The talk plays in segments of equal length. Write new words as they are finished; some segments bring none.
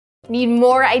Need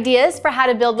more ideas for how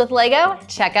to build with Lego?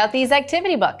 Check out these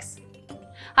activity books.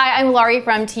 Hi, I'm Laurie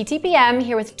from TTPM,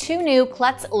 here with 2 new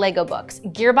Klutz Lego books,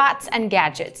 Gearbox and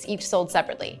Gadgets, each sold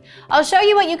separately. I'll show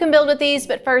you what you can build with these,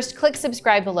 but first click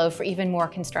subscribe below for even more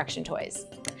construction toys.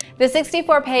 The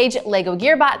 64-page Lego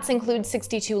Gearbox includes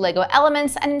 62 Lego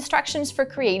elements and instructions for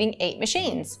creating 8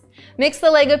 machines. Mix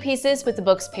the Lego pieces with the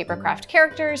book's papercraft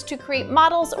characters to create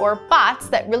models or bots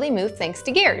that really move thanks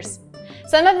to gears.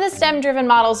 Some of the STEM-driven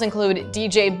models include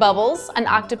DJ Bubbles, an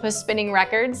octopus spinning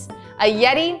records, a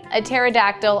Yeti, a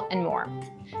pterodactyl, and more.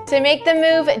 To make them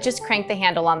move, just crank the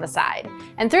handle on the side.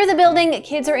 And through the building,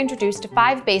 kids are introduced to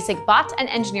 5 basic bot and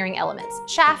engineering elements: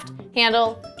 shaft,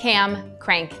 handle, cam,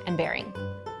 crank, and bearing.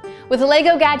 With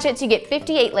Lego Gadgets, you get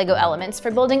 58 Lego elements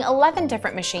for building 11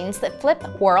 different machines that flip,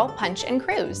 whirl, punch, and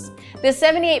cruise. This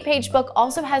 78-page book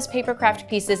also has papercraft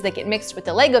pieces that get mixed with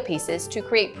the Lego pieces to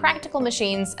create practical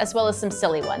machines, as well as some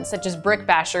silly ones, such as Brick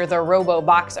Basher the Robo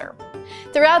Boxer.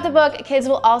 Throughout the book, kids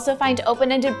will also find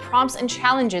open-ended prompts and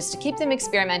challenges to keep them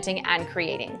experimenting and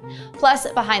creating. Plus,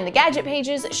 behind the gadget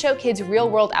pages show kids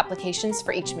real-world applications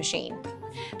for each machine.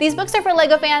 These books are for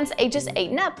Lego fans ages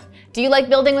 8 and up. Do you like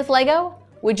building with Lego?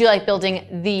 Would you like building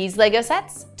these Lego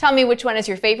sets? Tell me which one is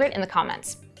your favorite in the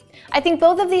comments. I think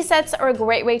both of these sets are a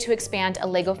great way to expand a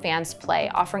Lego fan's play,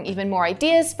 offering even more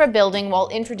ideas for building while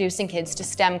introducing kids to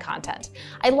STEM content.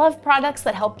 I love products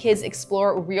that help kids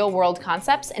explore real-world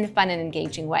concepts in a fun and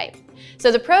engaging way.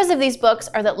 So the pros of these books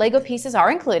are that Lego pieces are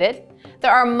included,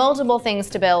 there are multiple things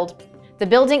to build, the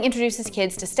building introduces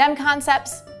kids to STEM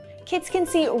concepts, kids can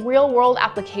see real-world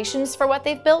applications for what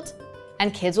they've built,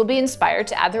 and kids will be inspired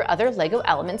to add their other Lego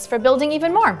elements for building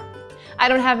even more. I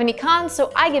don't have any cons,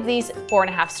 so I give these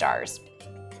 4.5 stars.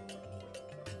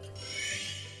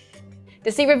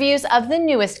 To see reviews of the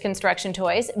newest construction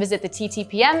toys, visit the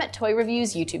TTPM Toy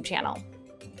Reviews YouTube channel.